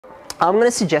I'm going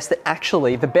to suggest that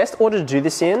actually the best order to do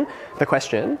this in, the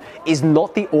question, is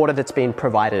not the order that's been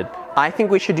provided. I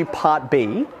think we should do part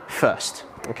B first,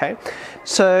 okay?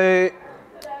 So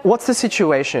what's the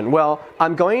situation? Well,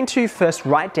 I'm going to first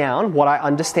write down what I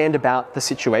understand about the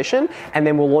situation, and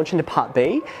then we'll launch into part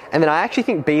B, and then I actually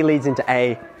think B leads into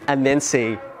A, and then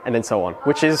C, and then so on,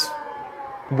 which is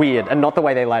weird, and not the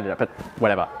way they laid it up, but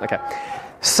whatever, okay.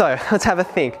 So let's have a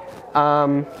think.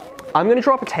 I'm going to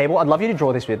draw up a table. I'd love you to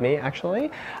draw this with me,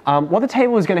 actually. What the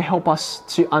table is going to help us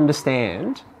to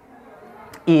understand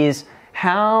is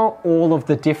how all of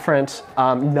the different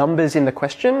numbers in the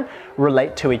question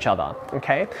relate to each other,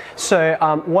 okay? So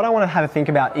what I want to have a think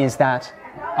about is that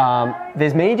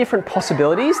there's many different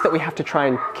possibilities that we have to try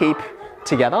and keep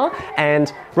together,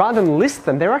 and rather than list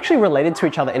them, they're actually related to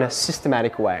each other in a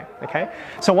systematic way, okay?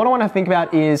 So what I want to think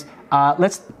about is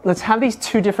let's have these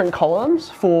two different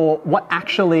columns for what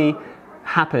actually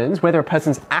happens, whether a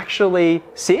person's actually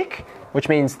sick, which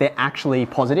means they're actually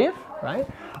positive, right?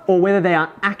 Or whether they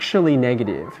are actually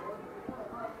negative,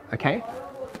 okay?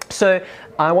 So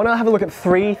I want to have a look at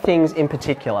three things in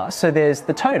particular. So there's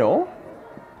the total,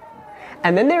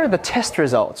 and then there are the test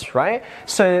results, right?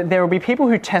 So there will be people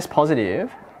who test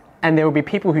positive, and there will be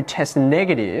people who test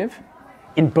negative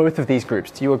in both of these groups.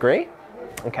 Do you agree?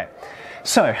 Okay.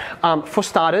 So for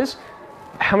starters,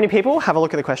 how many people, have a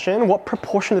look at the question, what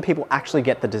proportion of the people actually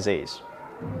get the disease?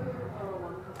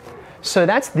 So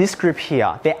that's this group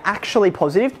here. They're actually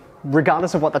positive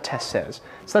regardless of what the test says.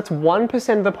 So that's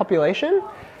 1% of the population,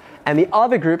 and the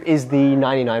other group is the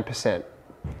 99%.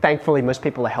 Thankfully, most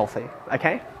people are healthy,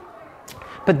 okay?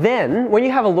 But then, when you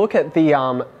have a look at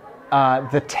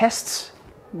the tests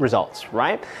results,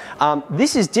 right?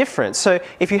 This is different. So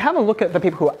if you have a look at the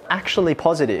people who are actually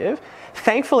positive,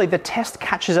 thankfully the test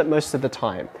catches it most of the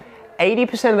time.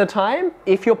 80% of the time,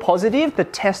 if you're positive, the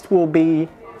test will be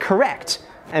correct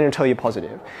and it'll tell you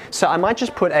positive. So I might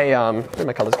just put a, where'd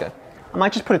my colors go? I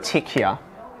might just put a tick here,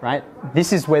 right?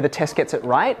 This is where the test gets it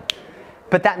right.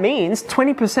 But that means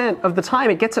 20% of the time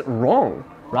it gets it wrong,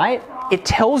 right? It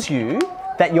tells you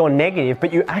that you're negative,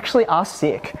 but you actually are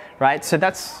sick, right? So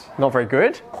that's not very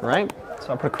good, right? So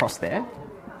I'll put a cross there.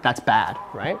 That's bad,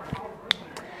 right?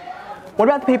 What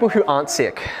about the people who aren't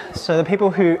sick? So the people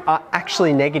who are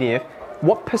actually negative,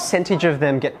 what percentage of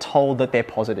them get told that they're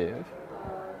positive?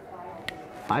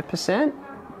 5%?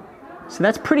 So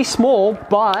that's pretty small,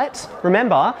 but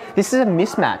remember, this is a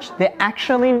mismatch. They're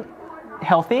actually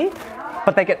healthy,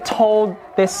 but they get told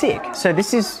they're sick. So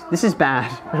this is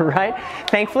bad, right?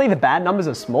 Thankfully, the bad numbers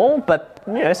are small, but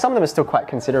you know, some of them are still quite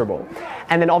considerable.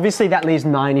 And then obviously that leaves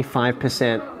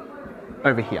 95%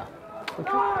 over here.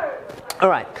 Okay. All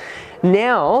right,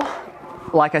 now,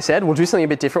 like I said, we'll do something a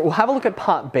bit different. We'll have a look at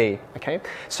part B, okay?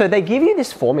 So they give you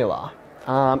this formula.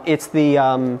 It's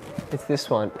this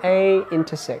one, A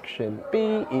intersection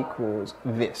B equals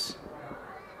this.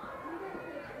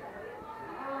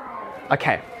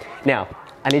 Okay, now,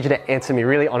 I need you to answer me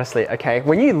really honestly, okay?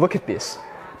 When you look at this,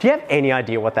 do you have any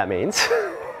idea what that means?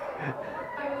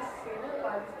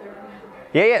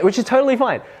 Yeah, which is totally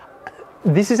fine.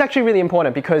 This is actually really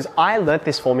important because I learnt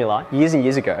this formula years and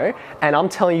years ago, and I'm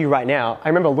telling you right now, I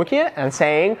remember looking at it and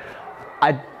saying,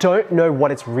 I don't know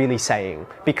what it's really saying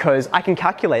because I can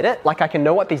calculate it, like I can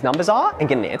know what these numbers are and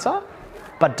get an answer,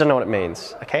 but don't know what it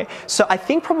means, okay? So I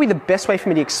think probably the best way for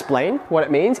me to explain what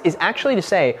it means is actually to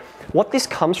say what this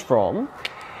comes from.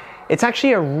 It's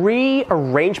actually a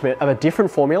rearrangement of a different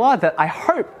formula that I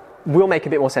hope will make a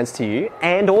bit more sense to you,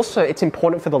 and also it's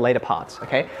important for the later parts,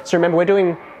 okay? So remember, we're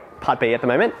doing part B at the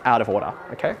moment, out of order,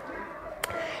 okay?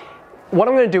 What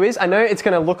I'm gonna do is, I know it's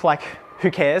gonna look like, who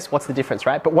cares, what's the difference,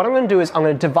 right? But what I'm gonna do is I'm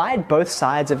gonna divide both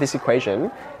sides of this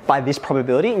equation by this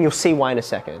probability, and you'll see why in a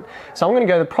second. So I'm gonna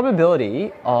go the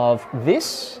probability of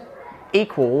this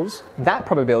equals that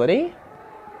probability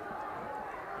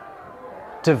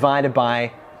divided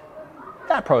by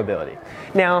that probability.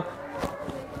 Now,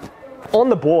 on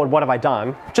the board, what have I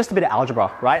done? Just a bit of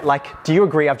algebra, right? Like, do you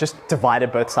agree I've just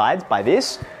divided both sides by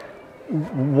this?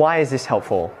 Why is this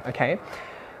helpful, okay?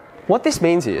 What this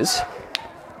means is,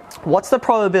 what's the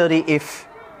probability if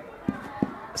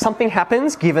something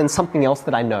happens given something else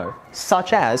that I know?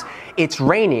 Such as, it's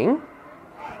raining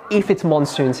if it's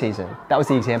monsoon season. That was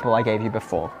the example I gave you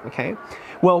before, okay?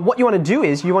 Well, what you want to do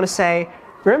is, you want to say,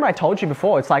 remember I told you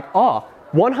before, it's like,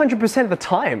 100% of the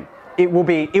time, it will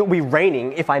be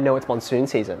raining if I know it's monsoon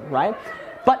season, right?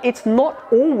 But it's not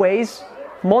always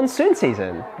monsoon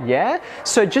season, yeah?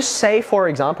 So just say, for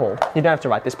example, you don't have to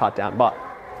write this part down, but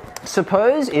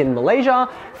suppose in Malaysia,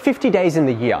 50 days in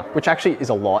the year, which actually is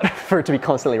a lot for it to be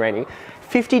constantly raining,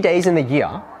 50 days in the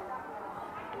year,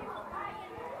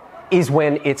 is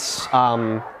when it's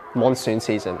monsoon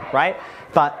season, right?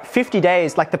 But 50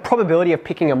 days, like the probability of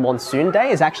picking a monsoon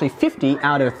day is actually 50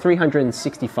 out of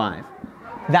 365.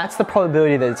 That's the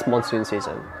probability that it's monsoon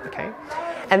season, okay?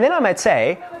 And then I might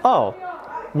say, oh,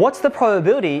 what's the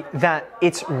probability that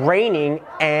it's raining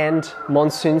and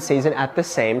monsoon season at the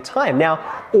same time?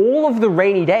 Now, all of the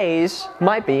rainy days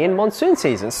might be in monsoon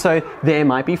season, so there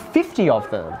might be 50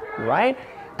 of them, right?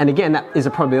 And again, that is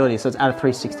a probability, so it's out of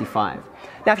 365.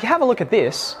 Now, if you have a look at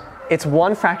this, it's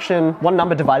one fraction, one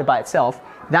number divided by itself.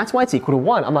 That's why it's equal to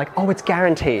 1. I'm like, oh, it's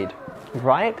guaranteed,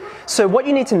 right? So what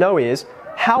you need to know is,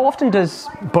 how often does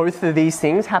both of these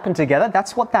things happen together?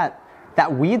 That's what that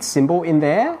weird symbol in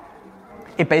there,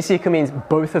 it basically means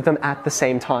both of them at the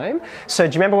same time. So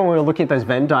do you remember when we were looking at those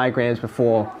Venn diagrams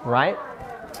before, right?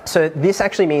 So this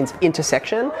actually means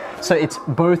intersection. So it's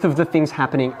both of the things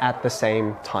happening at the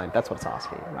same time. That's what it's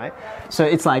asking, right? So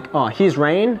it's like, oh, here's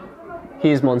rain,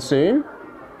 here's monsoon,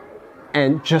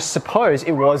 and just suppose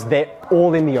it was they're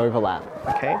all in the overlap,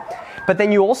 okay? But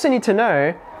then you also need to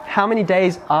know how many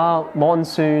days are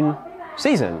monsoon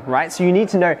season, right? So you need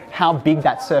to know how big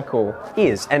that circle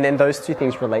is, and then those two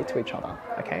things relate to each other,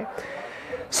 okay?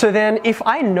 So then if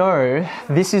I know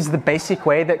this is the basic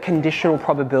way that conditional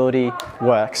probability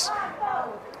works,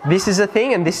 this is a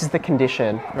thing and this is the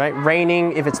condition, right?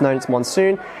 Raining, if it's known it's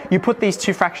monsoon, you put these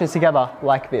two fractions together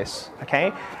like this,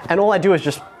 okay? And all I do is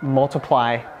just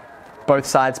multiply both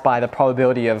sides by the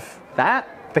probability of that,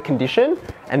 the condition,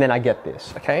 and then I get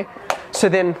this, okay? So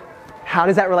then how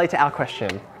does that relate to our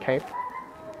question, okay?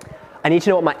 I need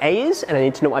to know what my A is and I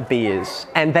need to know what my B is.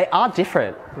 And they are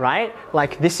different, right?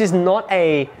 Like this is not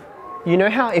a, you know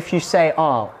how if you say,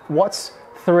 oh, what's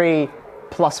 3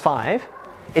 plus 5?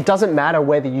 It doesn't matter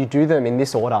whether you do them in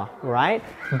this order, right?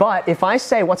 But if I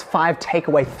say what's 5 take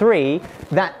away 3,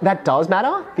 that does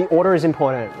matter. The order is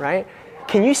important, right?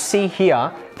 Can you see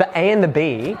here, the A and the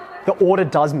B, the order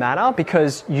does matter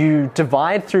because you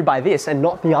divide through by this and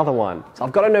not the other one. So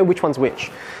I've got to know which one's which.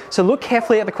 So look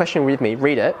carefully at the question with me,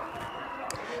 read it.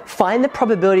 Find the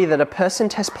probability that a person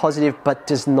tests positive but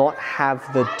does not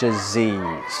have the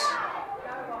disease.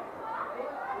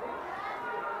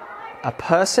 A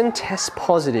person tests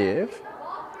positive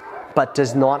but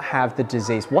does not have the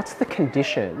disease. What's the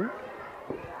condition?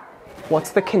 What's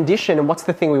the condition and what's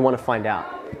the thing we want to find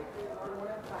out?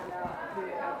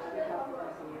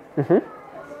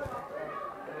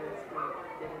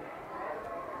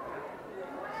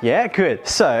 Yeah, good.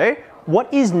 So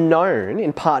what is known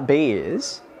in part B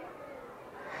is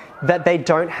that they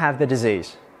don't have the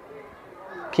disease.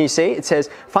 Can you see? It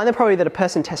says, find the probability that a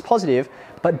person tests positive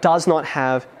but does not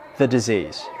have the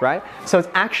disease, right? So it's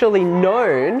actually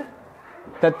known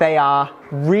that they are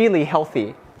really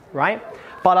healthy, right?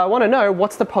 But I want to know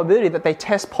what's the probability that they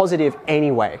test positive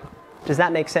anyway. Does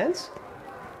that make sense?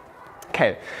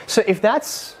 Okay, so if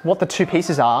that's what the two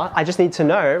pieces are, I just need to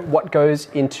know what goes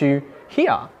into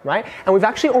here, right? And we've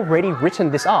actually already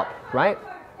written this up, right?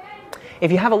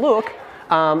 If you have a look,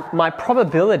 my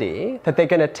probability that they're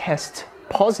going to test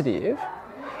positive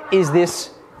is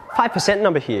this 5%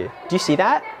 number here. Do you see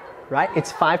that? Right?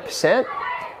 It's 5%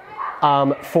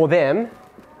 for them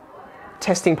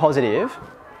testing positive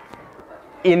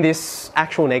in this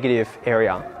actual negative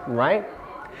area, right?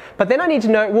 But then I need to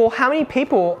know, well, how many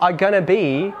people are going to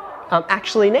be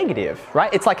actually negative,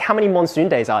 right? It's like how many monsoon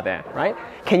days are there, right?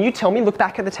 Can you tell me, look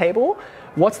back at the table,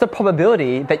 what's the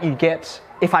probability that you get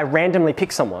if I randomly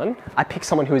pick someone, I pick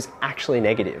someone who is actually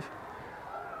negative?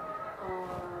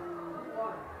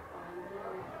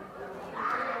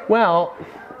 Well,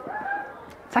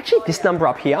 it's actually this number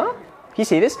up here. You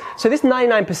see this? So this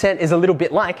 99% is a little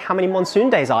bit like how many monsoon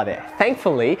days are there.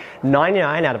 Thankfully,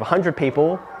 99 out of 100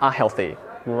 people are healthy,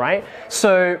 right?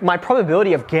 So my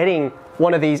probability of getting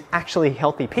one of these actually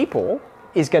healthy people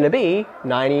is going to be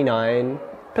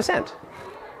 99%,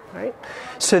 right?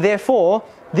 So therefore,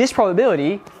 this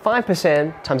probability,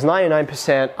 5% times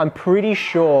 99%, I'm pretty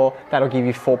sure that'll give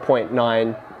you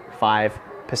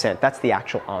 4.95%. That's the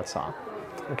actual answer,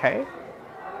 okay?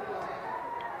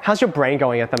 How's your brain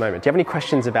going at the moment? Do you have any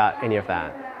questions about any of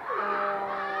that?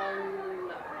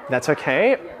 That's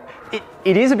okay.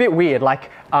 It is a bit weird, like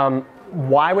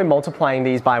why we're multiplying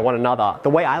these by one another.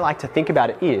 The way I like to think about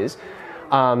it is,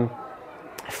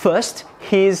 first,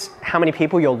 here's how many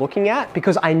people you're looking at,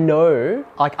 because I know,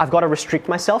 like, I've got to restrict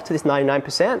myself to this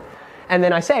 99%. And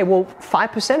then I say, well,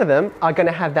 5% of them are going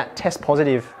to have that test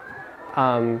positive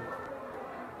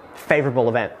favorable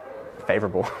event.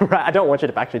 Favorable, right? I don't want you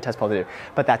to actually test positive,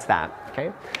 but that's that,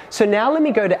 okay? So now let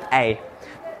me go to A.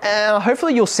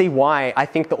 Hopefully you'll see why I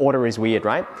think the order is weird,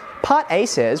 right? Part A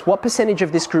says, what percentage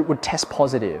of this group would test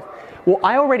positive? Well,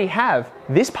 I already have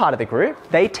this part of the group.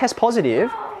 They test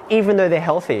positive even though they're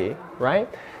healthy, right?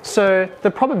 So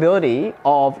the probability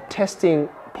of testing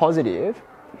positive,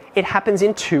 it happens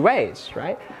in two ways,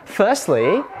 right?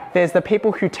 Firstly, there's the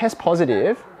people who test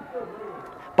positive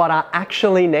but are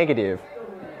actually negative.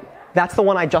 That's the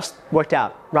one I just worked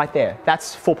out right there.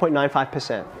 That's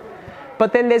 4.95%.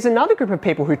 But then there's another group of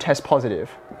people who test positive.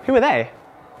 Who are they?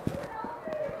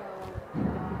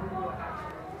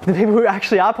 The people who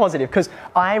actually are positive, because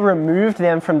I removed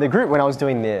them from the group when I was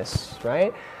doing this,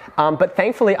 right? But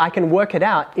thankfully, I can work it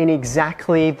out in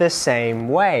exactly the same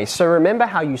way. So remember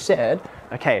how you said,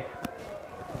 okay,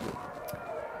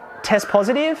 test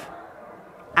positive,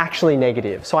 actually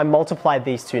negative. So I multiplied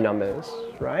these two numbers,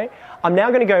 right? I'm now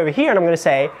going to go over here and I'm going to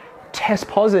say test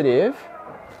positive,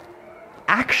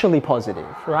 actually positive,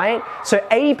 right? So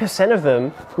 80% of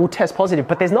them will test positive,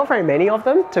 but there's not very many of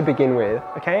them to begin with,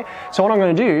 okay? So what I'm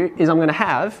going to do is I'm going to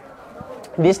have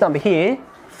this number here,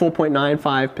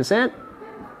 4.95%,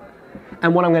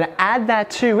 and what I'm going to add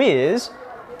that to is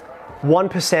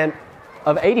 1%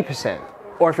 of 80%,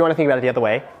 or if you want to think about it the other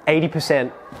way,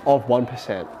 80% of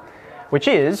 1%, which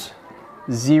is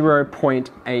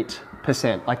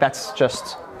 0.8%. Like that's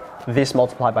just this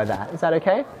multiplied by that. Is that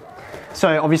okay?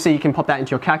 So obviously you can pop that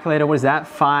into your calculator. What is that?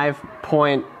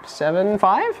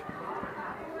 5.75?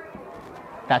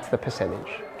 That's the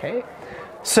percentage, okay?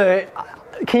 So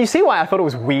can you see why I thought it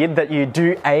was weird that you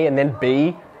do A and then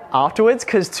B afterwards?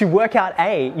 Because to work out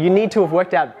A, you need to have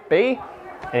worked out B.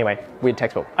 Anyway, weird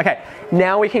textbook. Okay,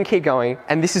 now we can keep going,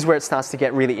 and this is where it starts to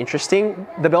get really interesting.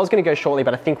 The bell's going to go shortly,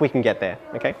 but I think we can get there,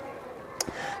 okay?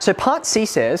 So part C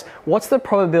says, what's the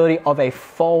probability of a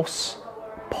false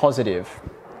positive?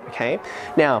 Okay,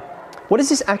 now, what does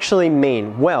this actually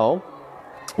mean? Well,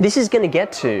 this is going to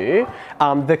get to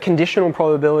the conditional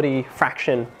probability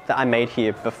fraction that I made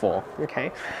here before,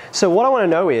 okay? So what I want to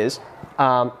know is,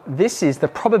 this is the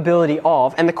probability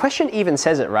of, and the question even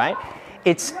says it, right?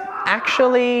 It's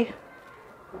actually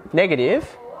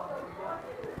negative,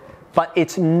 but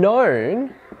it's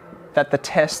known that the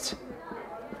test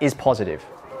is positive.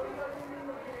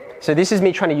 So this is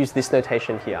me trying to use this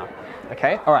notation here,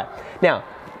 okay? All right, now,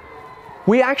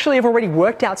 we actually have already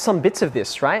worked out some bits of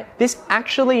this, right? This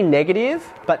actually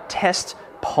negative, but test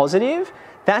positive,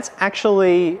 that's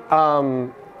actually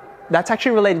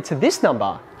related to this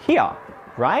number here,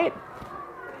 right?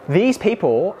 These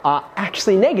people are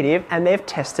actually negative and they've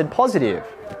tested positive,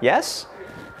 yes?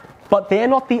 But they're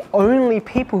not the only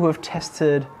people who have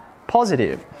tested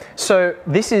positive. So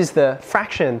this is the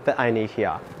fraction that I need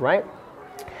here, right?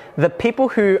 The people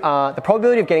who are, the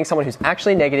probability of getting someone who's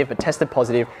actually negative but tested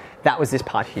positive, that was this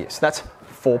part here. So that's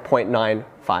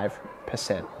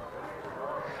 4.95%.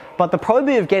 But the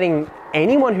probability of getting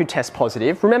anyone who tests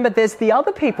positive, remember there's the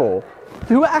other people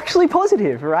who are actually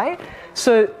positive, right?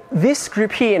 So this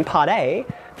group here in part A,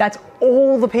 that's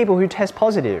all the people who test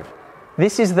positive.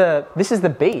 This is the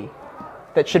B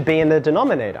that should be in the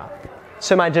denominator.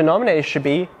 So my denominator should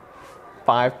be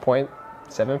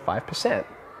 5.75%.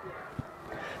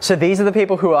 So these are the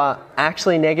people who are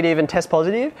actually negative and test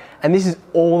positive, and this is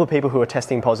all the people who are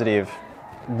testing positive,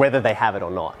 whether they have it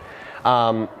or not.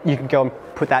 You can go and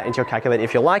put that into your calculator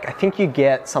if you like. I think you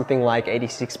get something like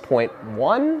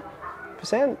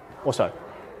 86.1% or so.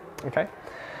 Okay.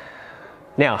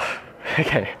 Now,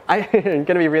 okay, I'm going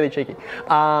to be really cheeky.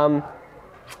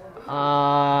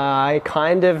 I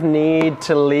kind of need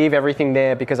to leave everything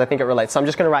there because I think it relates. So I'm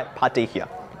just going to write part D here.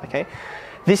 Okay.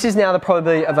 This is now the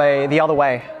probability of the other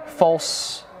way,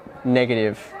 false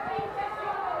negative.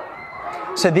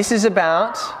 So this is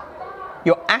about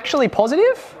you're actually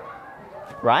positive,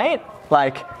 right?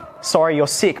 Like, sorry, you're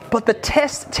sick, but the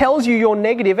test tells you you're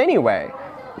negative anyway,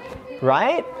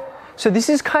 right? So this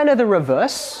is kind of the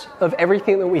reverse of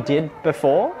everything that we did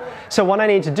before. So what I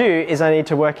need to do is I need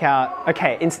to work out,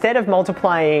 okay, instead of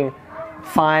multiplying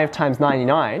 5 times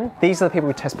 99, these are the people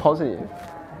who test positive.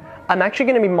 I'm actually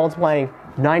going to be multiplying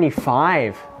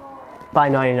 95 by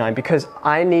 99 because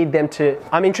I need them to,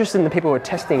 I'm interested in the people who are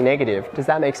testing negative. Does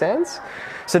that make sense?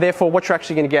 So therefore, what you're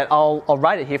actually going to get, I'll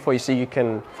write it here for you so you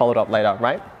can follow it up later,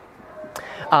 right?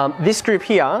 This group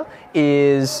here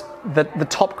is, the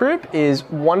top group is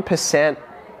 1%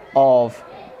 of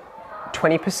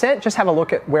 20%. Just have a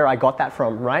look at where I got that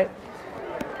from, right?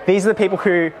 These are the people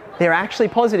who, they're actually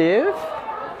positive,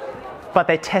 but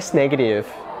they test negative,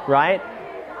 right?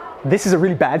 This is a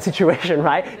really bad situation,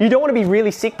 right? You don't want to be really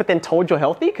sick but then told you're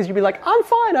healthy because you'd be like, I'm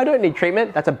fine, I don't need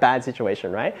treatment. That's a bad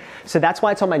situation, right? So that's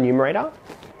why it's on my numerator.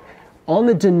 On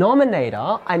the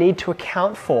denominator, I need to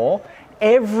account for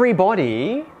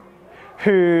everybody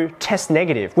who test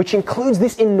negative, which includes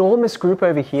this enormous group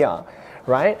over here,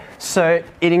 right? So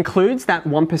it includes that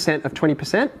 1% of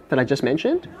 20% that I just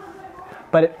mentioned,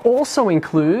 but it also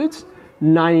includes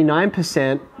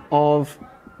 99% of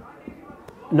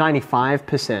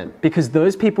 95%, because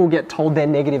those people get told they're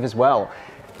negative as well.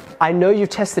 I know you've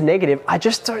tested negative, I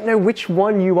just don't know which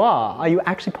one you are. Are you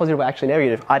actually positive or actually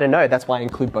negative? I don't know, that's why I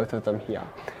include both of them here,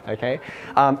 okay?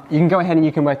 You can go ahead and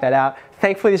you can work that out.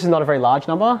 Thankfully, this is not a very large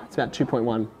number, it's about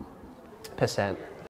 2.1%.